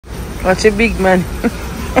Watch a big man.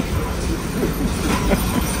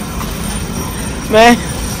 Man.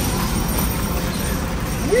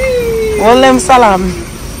 All them salam.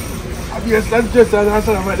 Yes, let's just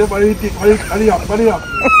answer my body up.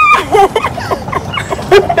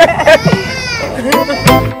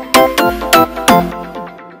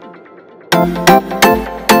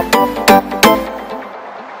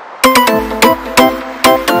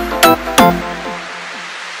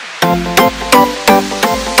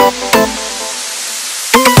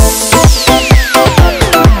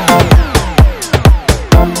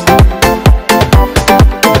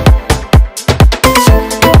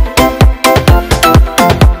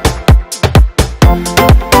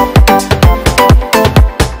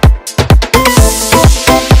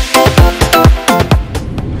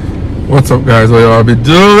 What's up guys, what y'all be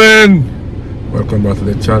doing? Welcome back to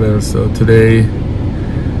the channel. So today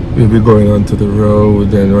we'll be going onto the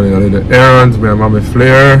road and running a little errands. Me and Mommy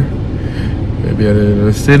Flair, maybe a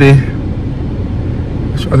little city.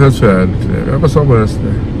 I just tried today. We have somewhere else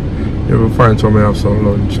today. Maybe we'll find somewhere have some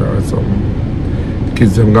lunch or something. The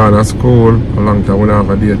kids them gone to school a long time. We don't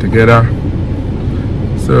have a day together.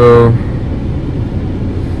 So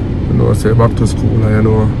you know, say back to school and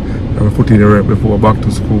you know I put in the rep before back to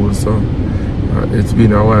school, so it's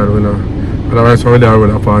been a while, you know. Otherwise, when we run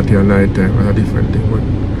a party at night time, it's a different thing. But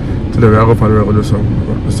today we are up and we're going to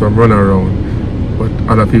do some run around. But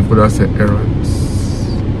other people that say errands.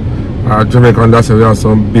 Jamaican that say we have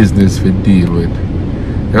some business to deal with.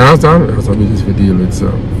 You understand? We have some business to deal with, so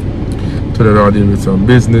today we are dealing with some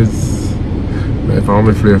business. If I want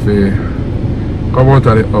me Flair to come out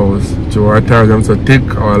of the house, to our tires them so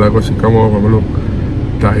thick, or like when she come over and look.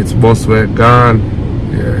 It's bus way gone,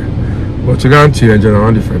 yeah. But you can change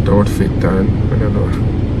a different outfit and I don't know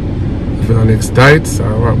if you next tights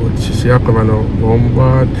or what, but she have come on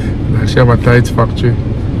bombard, like she have a tights factory.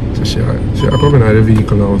 So she have come in the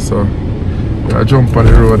vehicle now, so I jump on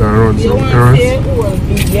the road and run some errands.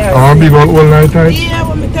 I want big one all night tights? Yeah,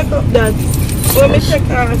 when me take up that. When me take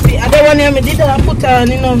off, I don't want to did I put on,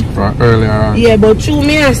 you know. Right, earlier. Yeah, but through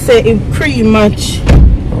me I say it pretty much.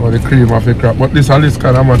 The cream of the crap, but this kind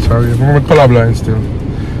of much I'm colorblind still.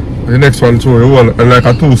 The next one too, you want like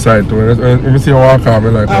a two side too. When you see a walk out, I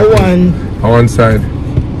like a one side.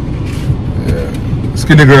 Yeah.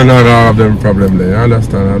 Skinny girl don't have them problem there, you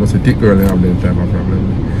understand? I don't see thick girl have them type of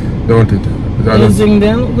problem. Don't it? Using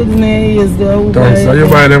them good nails though. So you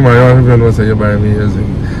buy them, I don't even know say you buy me using.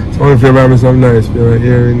 So if you buy me some nice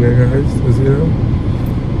earring there guys, you know?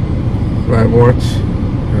 Like watch.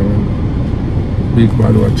 Big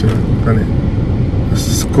bad watcher, can it?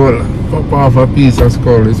 Skull, pop off a piece of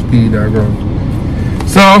skull, it's speed and ground.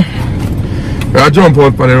 So, I jump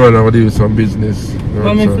out for the run and do some business.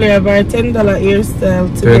 Mommy Flair buy $10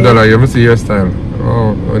 hairstyle today. $10, you must see hairstyle.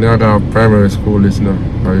 Oh, when you have primary school this now,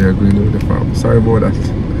 are you agreeing with the farm? Sorry about that.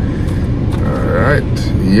 Alright,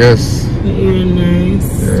 yes. The ear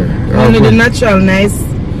nice. Yeah. Only the natural nice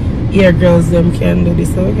ear girls them can do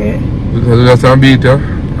this, okay? Because you just some beat,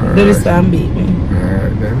 yeah? Do this and beat me.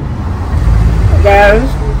 Alright then. Guys,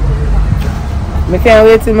 I can't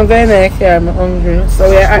wait till I go in there, I'm hungry. So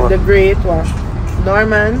we're at the great what?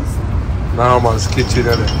 Norman's kitchen,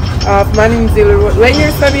 isn't it? Off Manning-Zill Road. Where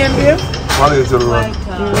you studying there? Manning-Zill Road.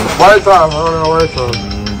 White House, I don't know White House.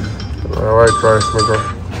 White Rice, my girl.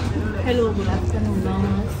 Hello, good afternoon,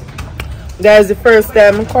 Norman's. Guys, the first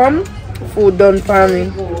time I come, food done for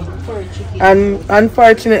me. And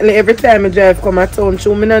unfortunately, every time I drive come at town, I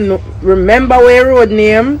don't remember where road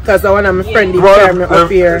name because I want my friend to carry me up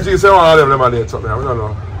here. She said one of them are there, something, I don't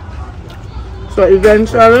know. So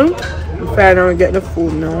eventually, I find out get the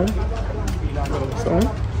food now. So,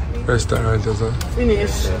 restaurant, is it?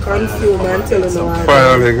 finish, consume and tell them what.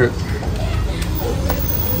 Finally good.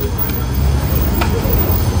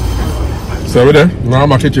 So we're there,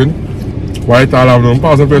 Norma kitchen. White all of them,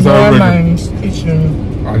 pass the place already. Norman's kitchen.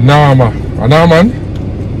 A Norman?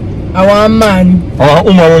 I want man. I want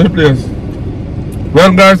woman on the place.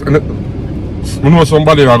 Well guys, we know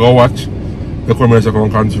somebody that go watch. They come here to come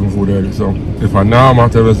consume food early. So if a Norman,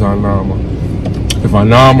 tell us a Norman. If a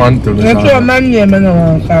Norman, tell us a Norman. That's your man name I don't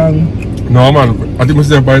want to call him. No man, I think I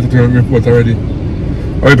see a bite to the report already.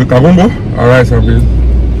 Are you pick a gumbo or rice and beans?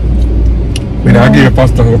 When I give you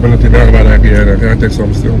pasta, I'm going to take that. I can take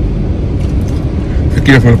some still. Be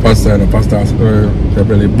careful the pasta and the pasta has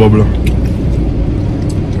really bubble.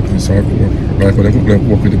 Check this out. Like when they cook like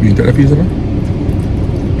pork with the bean, take the piece of it?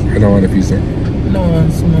 I don't want the piece of it. I don't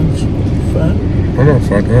want so much fat. Oh no,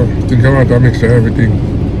 fat, I think I want to mix everything.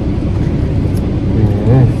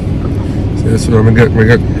 So yes, we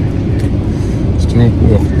get stew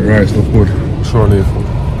pork, rice, no food. Surely food.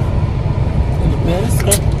 Yes,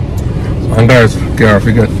 sir. And guys, can't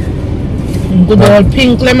forget. Good old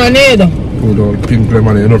pink lemonade. Good old pink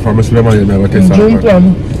lemonade. You know, from this lemonade, I got taste Jump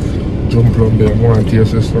plum. Jump plum there. More and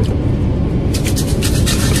taste this stuff.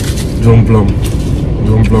 Jump plum.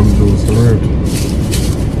 Jump plum juice. Alright.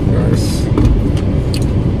 Nice.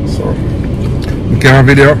 So, we can have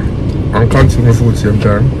video and consume the food same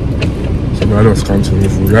time. So, I just consume the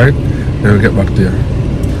food, right? Then we'll get back to you.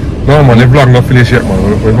 No, man, the vlog not finished yet,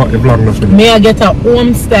 man. The vlog not finished. May I get a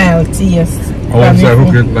home style taste? Home style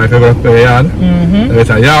cooking, like I got the yard. It's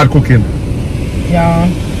a yard cooking. Yeah.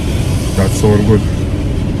 That sounds good.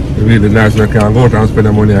 Really nice when you can go out and spend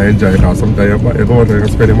the money and enjoy it. Sometimes you go out and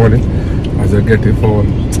spend the money as you get it for.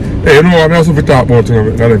 Hey, you know, I'm also to talk about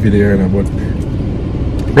another video, but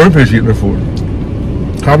don't appreciate the food.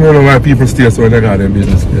 Come on, why people stay so in the garden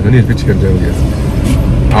business. They need to change their ways.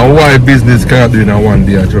 And why business cannot do it in one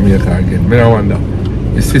day at Jamaica again. I wonder.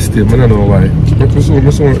 The system, I don't know why. But we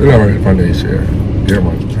so elaborate on this here. Yeah,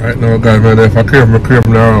 man. Right now, guys, man, if I crave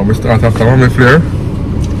now, I start after one flare.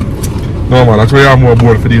 No, man, that's why I'm more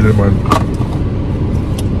bored for these, man.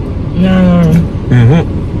 Yeah.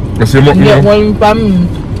 You see what Yeah, now? one pam.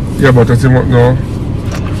 Yeah, but you see what now?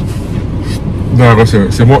 No, I go say,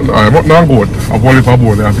 see what now? I'm not good. I'm only for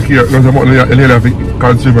board. I have to care. No, I'm not to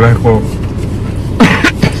consume like how.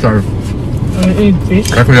 Sorry. I eat fish.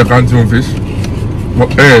 Like how you consume fish. But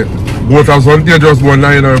hey, both have something just one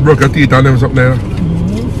line and broke your teeth and them something there.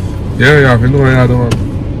 Yeah, you have to know you do one.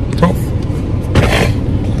 Tough.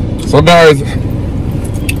 So guys,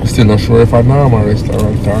 still not sure if a normal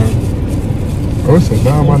restaurant time. I would say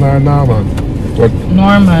normal or normal. But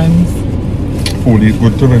Norman's. food is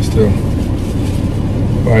good to me still.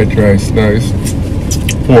 White rice, nice.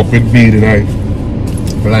 Pork with bean tonight.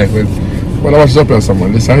 I like it. But I was up there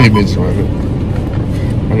someone, this is an image man.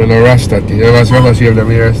 I don't know Rasta thing. I was ever shave them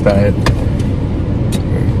hairstyle.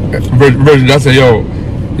 Virgin just say, yo,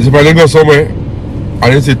 if I go somewhere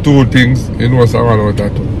and you see two things, you know what's around with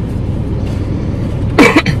that too.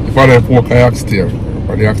 If I don't pork, I oxtail.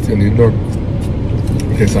 And the oxtail is done.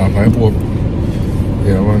 Okay, so if I pork.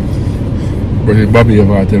 Yeah, man. But the Bobby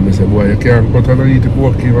ever tell me, say, boy, you can't cut and eat the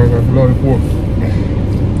pork, you can't love the pork.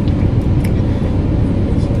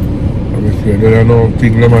 I'm afraid that I know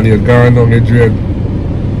pink lemonade gone down the drain.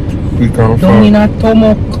 Quick and fast. Don't in a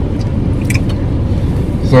stomach.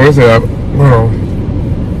 So I say, well,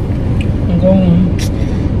 Go home.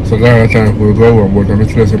 so there are times we'll go home, but I'm not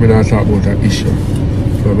going to talk about that issue.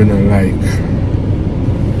 So I don't like.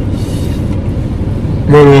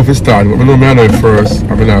 I don't know if it started, but I know I'm not first,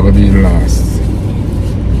 I'm not going to be last.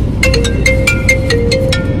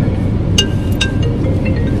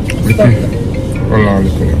 Hold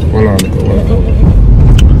on, look.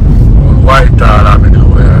 White towel I'm in the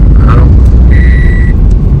way.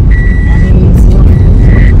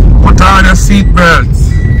 Put on your seat belts.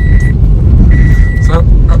 So,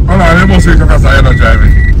 hold on, you must see because I'm not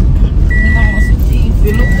driving. If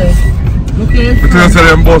you look there. Look here. But you see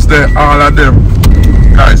them bus there, all of them.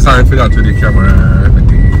 Guys, sorry for that with the camera and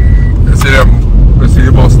everything. You see them, you see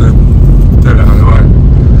the bus them. Tell them why.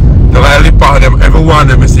 The way lip on them, every one of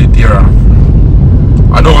them is sit there.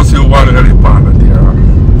 I don't see one of the lip on there.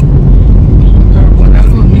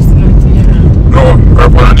 No,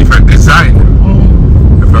 a different design.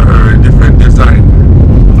 If a different design.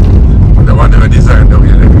 The one they designed the way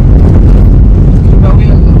there.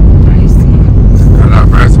 And that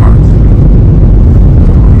first one.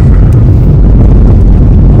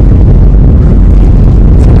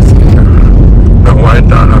 The white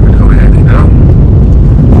down up in the way, you know.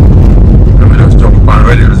 Let me just jump on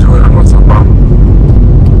ready to do it and what's up, bam.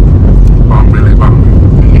 Bam, really bam.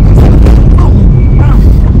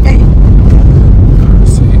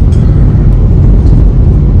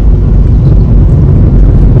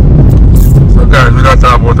 Guys, we got to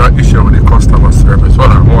talk about that issue with the customer service.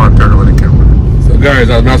 Hold on, I want to turn over the camera. So guys,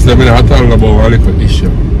 as I said, I'm talking about a little issue.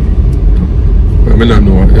 I don't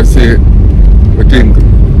know. You see, we think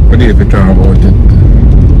we need to talk about it.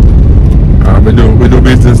 We do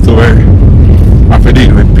business too, I have to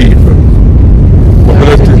deal with people.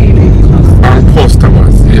 And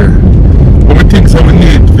customers, yeah. But we think so we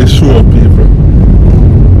need to show people.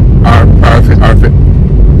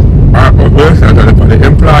 The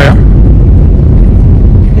employer.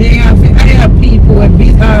 I have people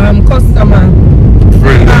with customer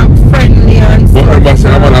friendly and stuff. But remember, say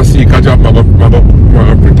I want to seek a job, I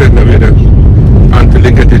pretend to be them until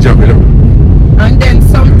they get the job, you know. And then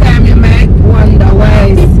sometimes you might wonder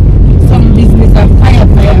why some business have fire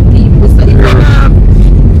people. So if you have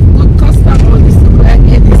good customers, this look like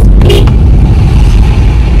it.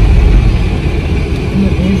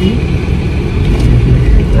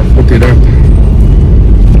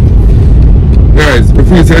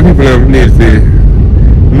 feel like people need to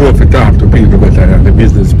know if to talk to people better than the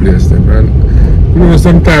business place. Them. And, you know,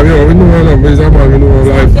 sometimes, you know, we know a man, we know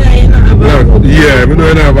life. Yeah, we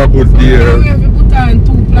don't have a good day. We have to put on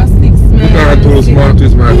 2 plastics, man. Put on 2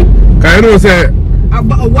 smarties, man. Because you know, say...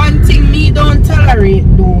 one thing me don't tolerate,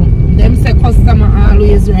 though, them say customer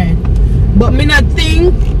always right. But me not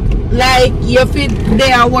think like you fit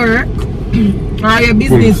their work or your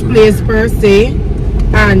business place per se,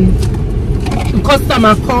 and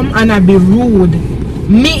customer come and I be rude.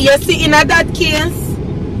 Me, you see, in that case,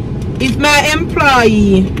 if my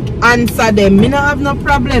employee answer them, me not have no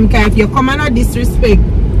problem. Cause if you come and disrespect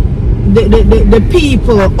the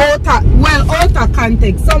people out of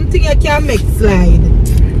context, something you can make slide.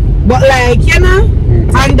 But like, you know,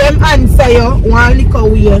 and them answer you one little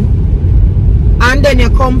way, and then you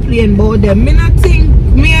complain about them. Me not think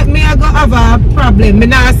me I go have a problem. Me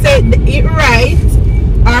not say it right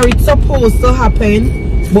or it's supposed to happen.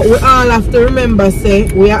 But we all have to remember, say,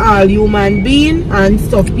 we are all human beings and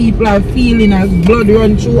stuff. People are feeling as blood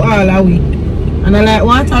run through all our week. And I like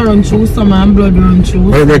water run through some and blood run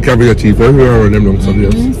through. I make cabbage cheap, I don't run them down some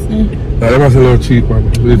years. That must a little cheap, man.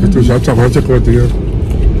 If it was a chop, I'll check out here.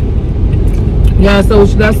 Yeah, so we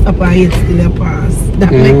should have stopped and eat till you pass.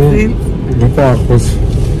 That makes sense? The park was...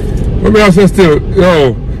 But me I say still,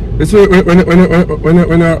 yo, it's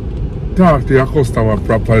when I talk to your customer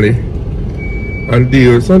properly, and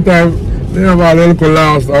deal. Sometimes they have a little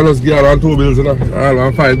last, I just give around 2 bills and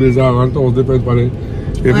 5 bills and 2 depends on it.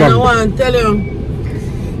 And I want to tell you,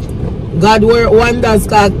 God work wonders,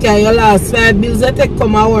 because your last 5 bills that take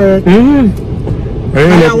come and work. And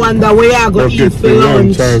I wonder where you go eat for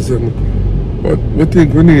lunch. But we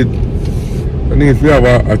think we need to have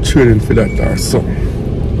a training for that or something.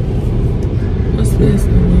 What's this?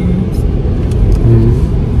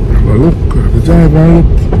 But look, the driver look.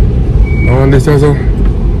 On this also,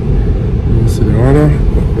 you see the order,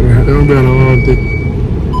 they don't be on it.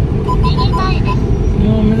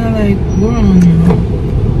 No, I don't like ground, you know.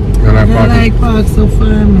 I like park so far,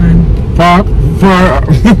 man. Park? Far?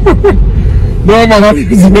 No, man, I'm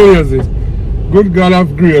serious. Good God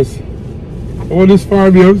of grace. All these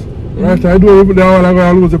farm years, right? I do open there while I'm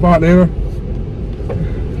going to lose the part there.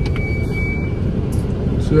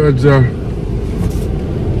 So,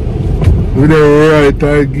 with the right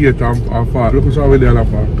gate and park. Look how we there and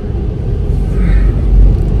park.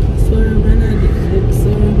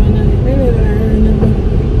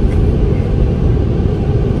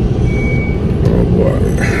 Oh boy.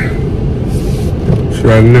 Should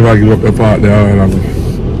I never give up the park there?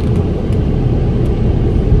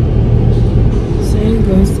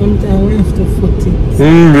 Sometimes we have to foot it.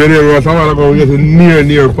 Sometimes we get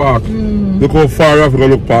near park. Look how far off we go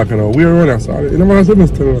look park now. We're running, sorry. You know what I'm saying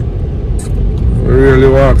still? Really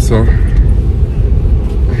walk so. For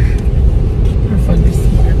this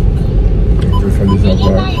park. For this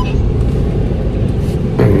park.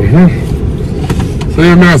 So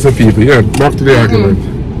you may ask the people, yeah, back to the argument.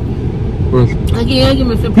 What? Again, give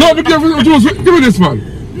me 50. No, be careful, give me this man.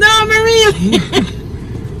 No, Maria.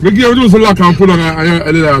 Be careful, just lock and put on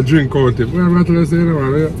a little drink out it. What am I trying to say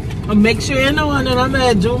now? Make sure you know one of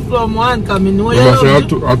them jump from one coming. No, I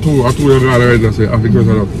two you already say, I think it's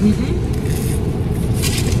enough.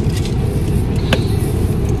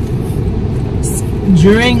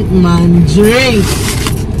 Drink, man, drink.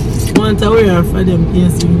 Want to wear for them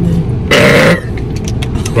place in there.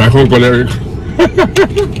 Like Uncle Eric.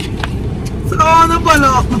 So, no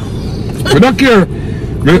follow. We don't care.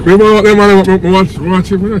 We watch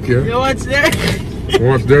him, we don't care. You watch Derek? We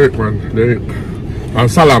watch Derek, man. Derek. And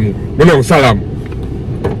Salam. We know Salam.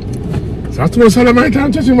 So that's what Salam I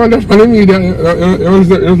can't touch him on the media. You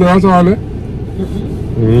know what's all there?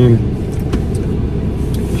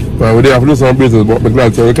 Well, we have to do some business, but I'm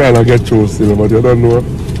glad so we kind of get through still, but you don't know.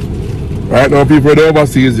 Right now, people there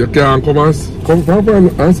overseas, you can't come and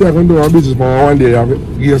say I can do our business for one day. You have to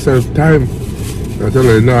give yourself time. I tell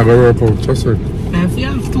you, now I go work out, trust me. If you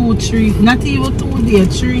have 2, 3, not even 2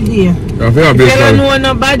 days, 3 days. If you don't know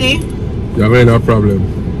nobody, you have no problem.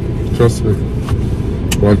 Trust me.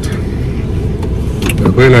 But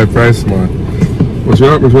you're going like price, man. But you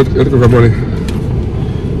have to take the money.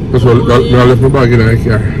 That's what I left my bag in the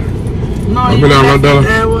car. No, you don't have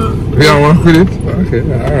 $1. Yeah, I want to quit it? Okay,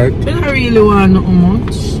 alright. I don't really want not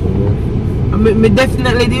much. I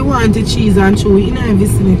definitely didn't want the cheese and chewy in the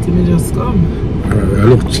vicinity, me just come. I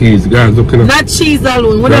look cheese, guys, looking up. Not cheese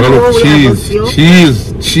alone, I look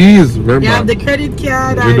cheese, remember. You have the credit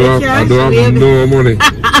card and the cash. I don't have no money.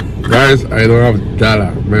 Guys, I don't have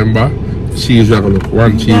 $1, remember? Cheese, you have to look,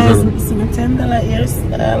 one cheese. Guys, it's a $10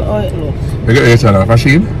 hairstyle, how it looks. You get $8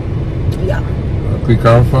 machine? Yeah. Quick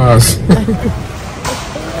and fast.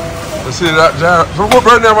 You see that jar? So go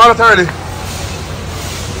burn them all the time.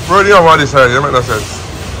 Burn them all this time, it make no sense.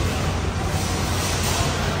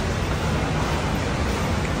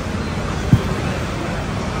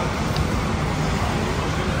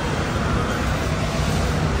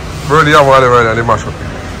 Burn them all the way and they mash up.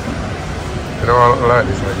 You don't like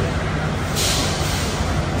this idea.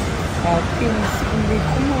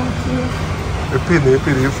 The pin,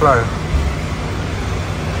 you fly.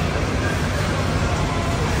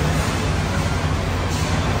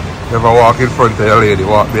 Never walk in front of your lady,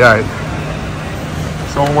 walk behind.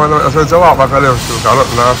 Someone said to walk back of them too, because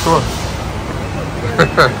nothing last store.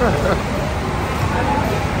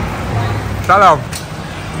 Shalom.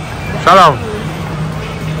 Shalom.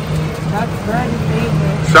 That's very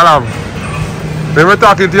favorite. Shalom. When we're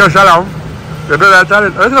talking to you, Shalom. You don't like tell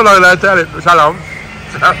it. I don't like tell it. Shalom.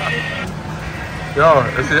 Yo,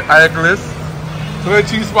 you see Ickless. So the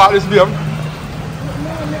cheese spot this beam.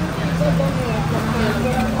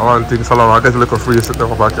 I want to think Shalom. I get a little free sit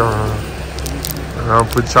down back here. And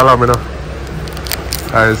put Shalom in there.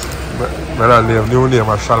 Guys, my name, new name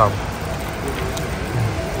is Shalom.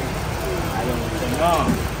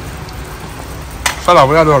 Shalom,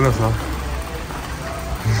 what are you doing this now?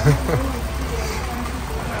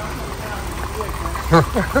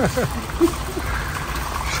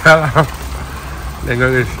 Shalom.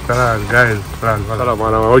 English, guys. Shalom,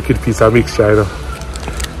 man. I'm a wicked piece of mixture, you know.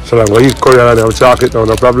 Shalom, go eat Korean and have chocolate now,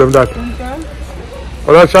 no problem that.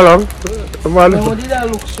 Oh, that's Shalom. Man. No, did I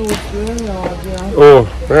look so good? Oh,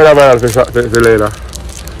 I don't buy that for later.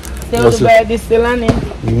 They will buy this still on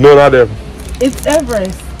it? None of them. It's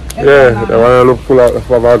Everest. Yeah, they want to look full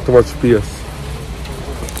of about too much space.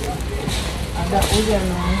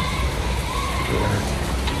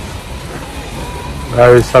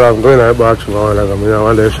 Shalom going in the bathroom. I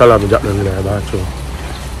want to Shalom jack them in the bathroom.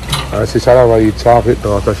 I see Shalom eat chocolate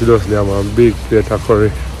now after she does them a big plate of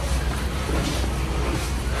curry.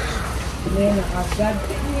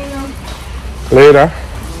 Later?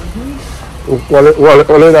 What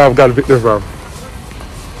later I've got to pick this from?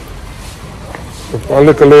 One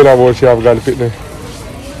little later about she have got to pick this.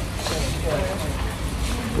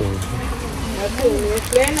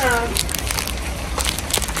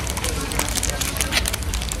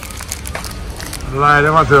 Lie,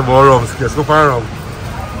 them want to about rum, let's go for rum.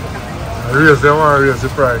 Raise them and raise the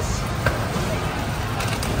price.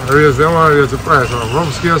 Raise them and raise the price.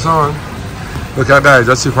 Rum scarce on. Look at guys,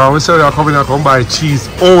 that's if I will say you're coming and come buy cheese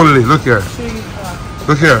only. Look here.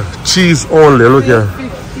 Look here. Cheese only, look here.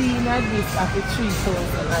 15 at this after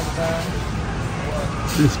 3,000 like that.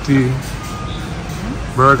 50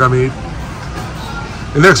 burger meat.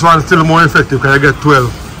 The next one is still more effective because I get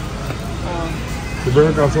 12. The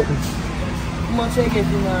burger or something. How much I get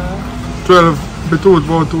in 12,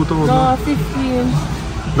 about 2,000. No,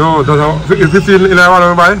 15. No, that's 15 in I want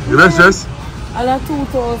to buy? The best dress? I got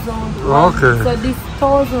 2,000. Okay. So this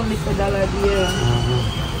 $1,000 there.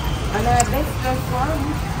 And I best dress one.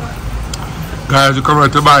 Guys, you come here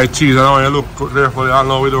to buy cheese. I don't want you look carefully. I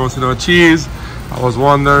know we don't see no cheese. I was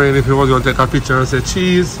wondering if you was going to take a picture and say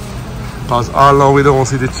cheese. Because all now we don't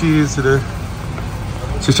see the cheese today.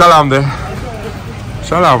 See Shalom there.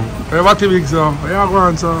 Shalom. Hey, what big so? Where you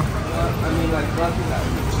going so?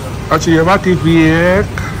 Actually, you what fake?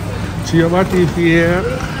 You what fake?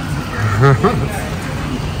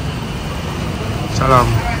 Shalom.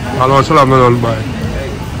 Hello, Shalom no don't buy.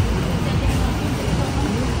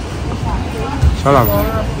 Shalom. I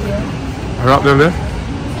wrap them there.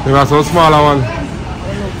 They are so smaller one.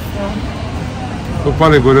 Look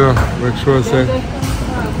funny good enough. Make sure I say.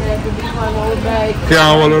 Yeah,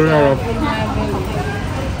 I want to wrap up.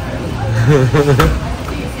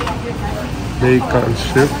 Bacon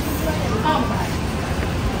strip.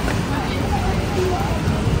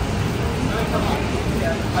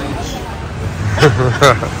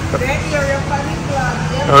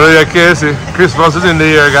 Oh, Casey. Christmas is in the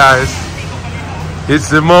year, guys. It's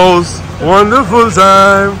the most wonderful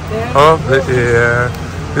time of the year.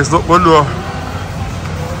 It's not good though.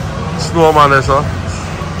 Snowman there, sir.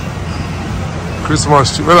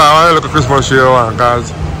 Christmas tree. Well, I want to look at Christmas tree one,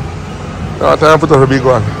 guys. I time to put up a big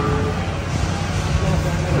one.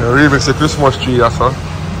 Yeah, remix the Christmas tree, yes, sir.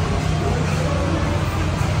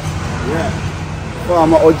 Yeah.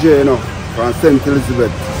 Farmer OJ, you know, from St.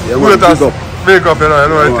 Elizabeth. Yeah, man, big up, you know,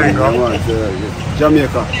 what I think.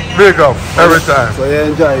 Jamaica. Big up, every time. So you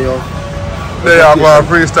enjoy your... There you go,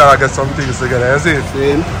 freestyle, get some things together, you see it?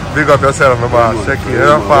 Same. Big up yourself, my boss. Check it, you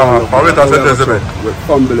know, farmer. With St. Elizabeth.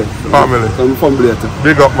 Family. Family. Some family.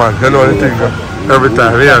 Big up, man. You know the thing, every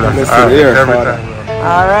time, yeah, every time.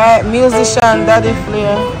 Alright, musician Daddy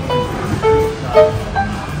Flair.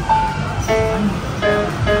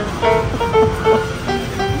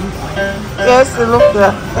 Yes, look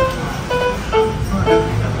there.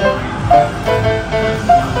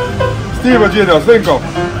 Steve and Jada, think up.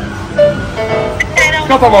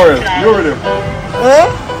 Catamaran, you over there? Eh?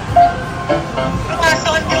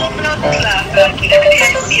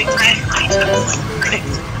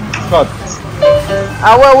 Cut. I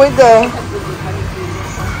went with them.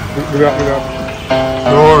 We got.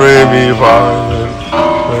 No, Remy, bad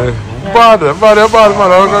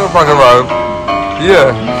man, I'm going to back around.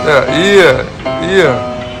 Yeah.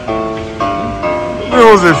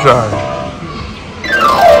 Musician.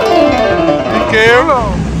 You care now?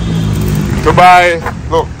 To buy,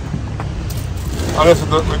 look.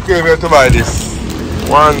 Honestly, we came here to buy this.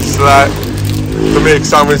 One slide to make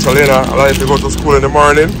sandwich for Lena. I like to go to school in the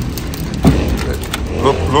morning.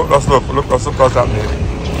 Look, let's look what's happening.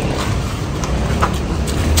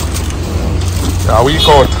 Yeah, we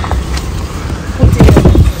count.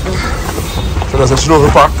 So there's a snow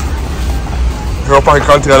pack. We're packing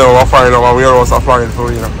container over flying over warehouse are flying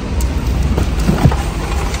for you know.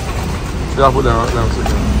 So I put them out now.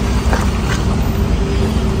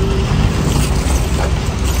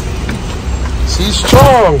 She's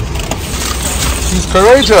strong. She's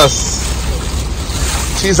courageous.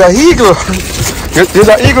 She's an eagle.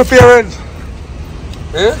 You're an eagle parent.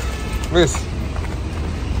 Eh? Miss.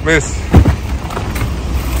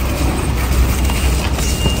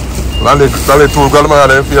 Lally two grandma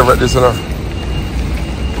and favorite this, you know.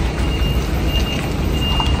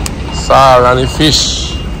 Sal and the fish.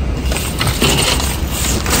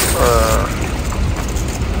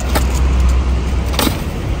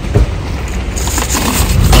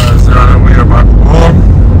 So we are back home.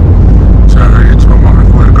 Trying to reach home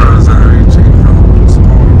before the girls are reaching from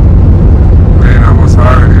school. Lena was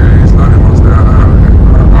already, Lally was there already.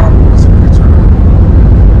 Almost reaching.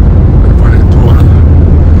 They put it to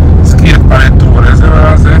skate by the tour, is that what I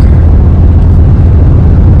say?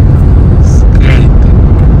 Skate.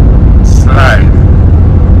 Slide.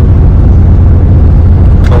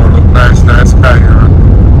 Oh, look nice sky here.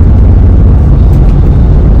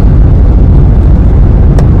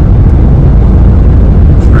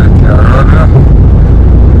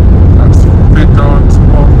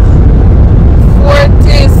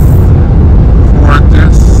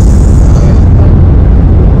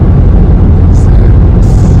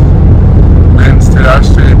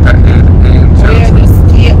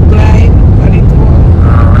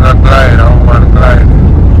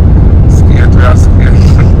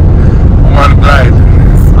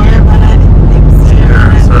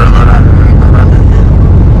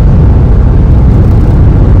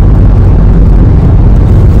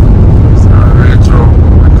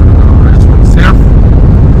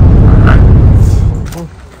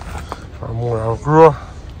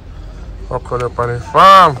 Up on the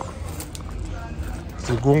farm.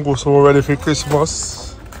 The gungo so ready for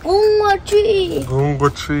Christmas. Gungo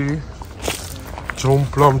tree.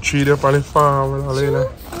 Jump plum tree up on the farm.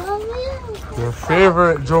 Your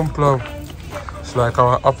favorite jump plum. It's like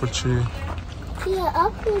our apple tree. Yeah,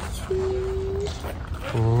 apple tree.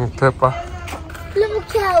 Pepper.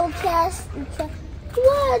 Look how fast.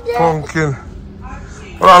 Pumpkin.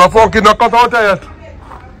 Well, the pumpkin not cut out yet.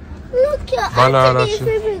 Look at banana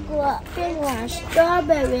big one,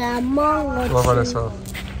 strawberry and mango. What about yourself?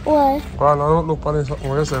 What? Well, I don't look on this. What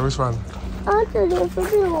you say? Which one? After the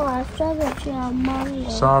big one, strawberry and mango.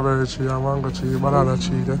 Strawberry tree and mango tree, banana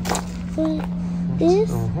tree there. This?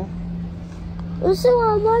 You see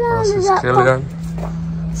what banana is that?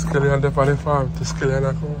 Skillian there on the farm. The Skillian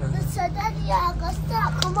are coming. So daddy, I'm going to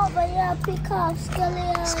start come over here and pick up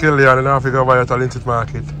Skillian. Skillian in Africa by a talented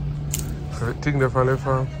market. Everything there on the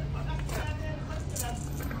farm.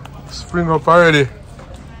 Spring up already.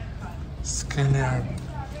 Skillian.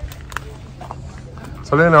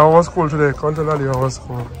 So Lena, how was school today? Come tell Daddy how was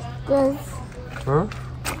school? Good. Huh?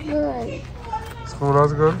 Good. School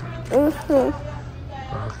was good? Okay.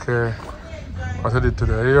 What you did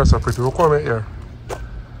today? You're so pretty. Who come here?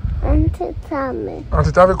 Auntie Tammy.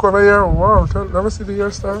 Auntie Tammy come here? Wow. Let me see the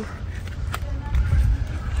hairstyle.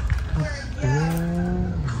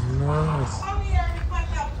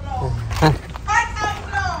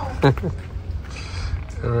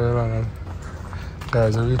 Nice.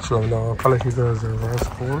 Guys, I reach home now. Collect the girls in my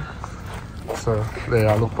school. So they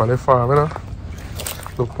are look on the farm, you know.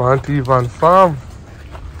 Look on Auntie Van farm.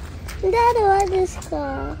 Daddy, what is this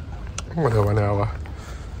called? What the one hour?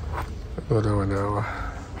 What the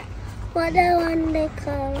one they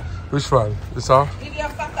call? Which one? This one?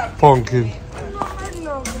 Pumpkin.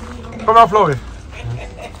 Come on, Chloe.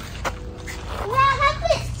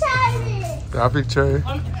 You have a big cherry?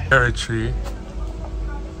 Cherry tree.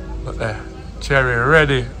 Look there. Cherry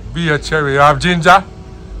ready. Be a cherry. You have ginger?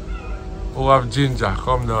 Who have ginger?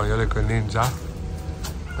 Come down, you little ninja.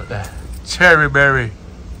 Look there. Cherry berry.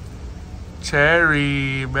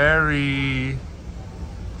 Cherry berry.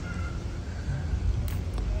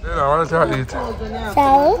 Yeah, what do you eat?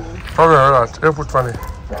 Sorry? Come here, what? You put funny.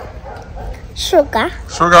 Sugar.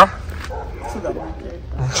 Sugar?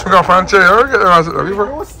 Sugar from cherry. How you get them?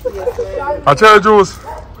 A cherry juice.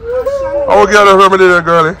 How you get them from the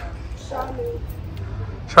girlie?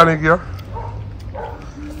 Shani give?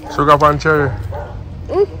 Sugar from cherry.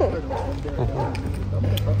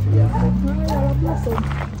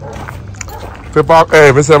 Pepper, hey,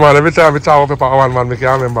 I say man, every time we talk about pepper one man, I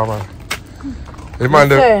can't remember man. The man,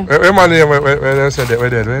 the man name when they said that,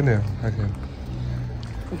 where name? Okay.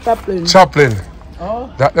 Chaplain. Chaplain.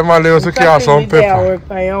 Oh. That the man they used to carry some pepper. I work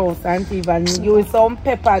for your house and even use some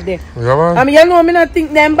pepper there. Yeah, man. I mean, you know, I don't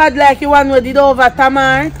think them bad like you one who did over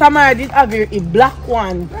Tamar. Tamar did have a black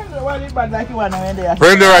one. Why did bad like you one when they are?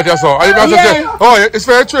 When they right, yes, sir. And you guys say, oh, it's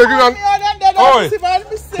very true. Oh,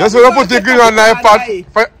 yes, we put the green on the pot.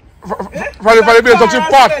 For the base touching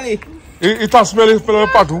pot. It has smelly for the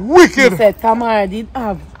pot. Wicked. He said Tamar did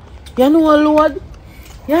have. You know a load?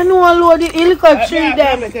 You know a load? The illico tree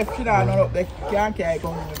them.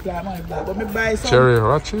 Cherry,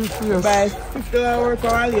 what cheese? Yes. Buy $50 work for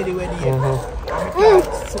a lady when you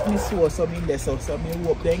me sew some in there, so me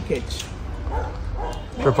hope they catch.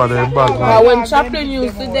 Pepper them bad. But when Chaplain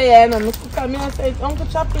used to there, and I cook and I said, Uncle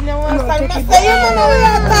Chaplain, you want to say, I say, you know what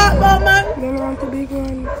I'm talking about, man? You don't want the big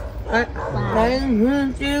one. Nice.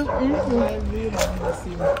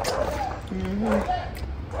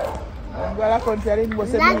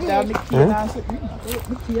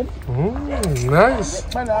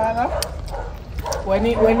 When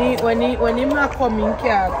he not coming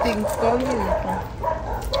here, things don't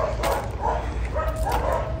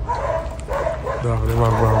No, the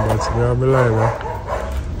man go and buy me lime,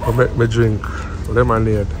 I make me drink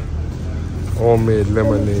lemonade. Homemade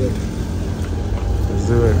lemonade. Let's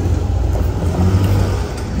do it.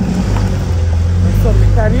 So,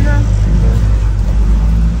 you know,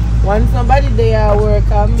 when somebody there at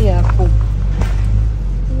work and me a cook.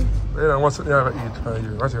 Yeah, what's it you have to eat for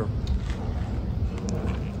you? What's your?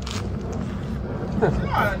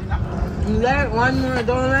 You like one more,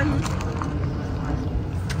 don't let me?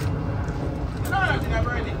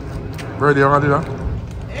 Birdie, you want to do that?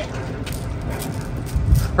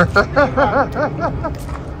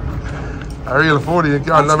 I real foodie, you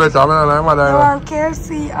can't have it. I'm want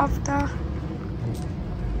KFC after.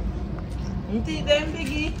 You think them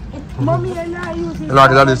biggie? Mommy, you're not using You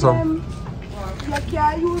like that is some? You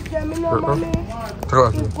can't use them, you know, mommy.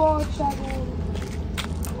 Trust me. You go outside.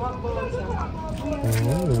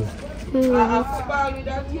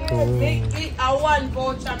 A one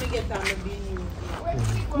voucher me get on the bill.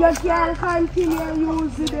 You can't continue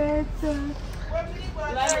using it.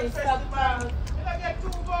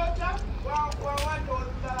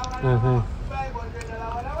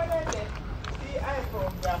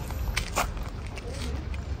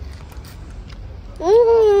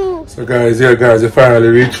 So guys, yeah guys, you finally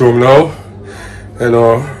reach home now. You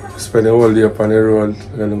know, spend the whole day up on the road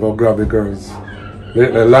and go grab the girls.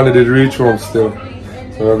 Landed did reach home still.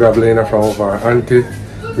 So we grab Lena from over auntie,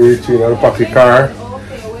 reach in and pack the car.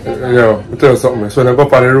 Yo, I'll tell you something. So when I go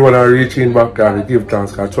up on the road and reach in back, I will give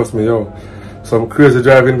thanks, because trust me, yo, some crazy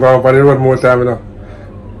driving going up on the road more time, you know.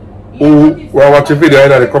 Who watch a video in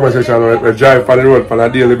the comment section where we drive on the road on a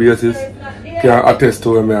daily basis can attest to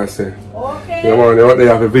what I say. You know, they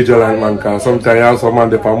have a vigilant man, because sometimes you have some man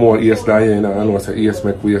that are more ears than you, know, and I know say ears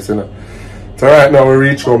make waste, you know. So right now we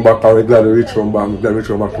reach home back, and we're glad we reach home back. I'm glad we reach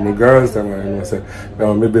home back to my girls, and I know say,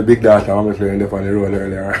 well, maybe big daughter, I'm playing there on the road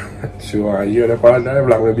earlier. Sure, you know, the drive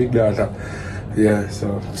like my big daughter. Yeah,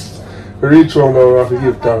 so we reach home now, we have to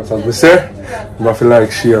give thanks. As we say, we have to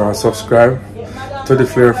like, share, and subscribe to the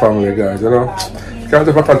Flair family, guys, you know. You can't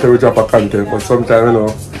have a content, we drop a content, but sometimes, you know,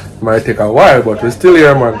 it might take a while, but we're still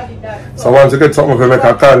here, man. So once you get something to make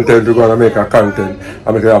a content, we're going to make a content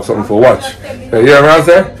and make you have something for watch. You hear what I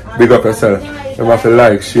say? Big up yourself. You have to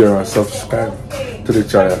like, share, and subscribe to the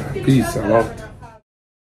channel. Peace and love.